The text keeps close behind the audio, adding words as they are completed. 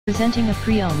Presenting a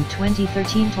pre-owned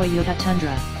 2013 Toyota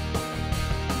Tundra.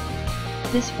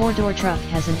 This four-door truck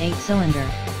has an 8-cylinder,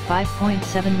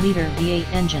 5.7-liter V8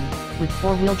 engine, with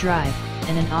 4-wheel drive,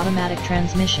 and an automatic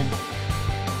transmission.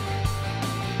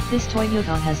 This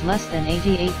Toyota has less than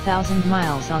 88,000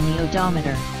 miles on the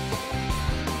odometer.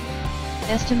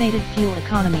 Estimated fuel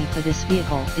economy for this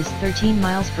vehicle is 13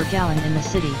 miles per gallon in the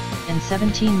city, and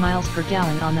 17 miles per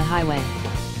gallon on the highway.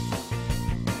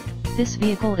 This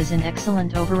vehicle is in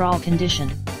excellent overall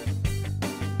condition.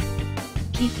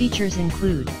 Key features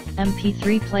include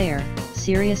MP3 player,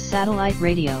 Sirius satellite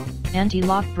radio,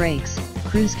 anti-lock brakes,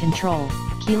 cruise control,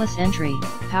 keyless entry,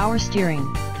 power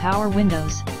steering, power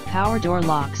windows, power door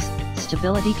locks,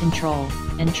 stability control,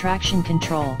 and traction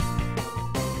control.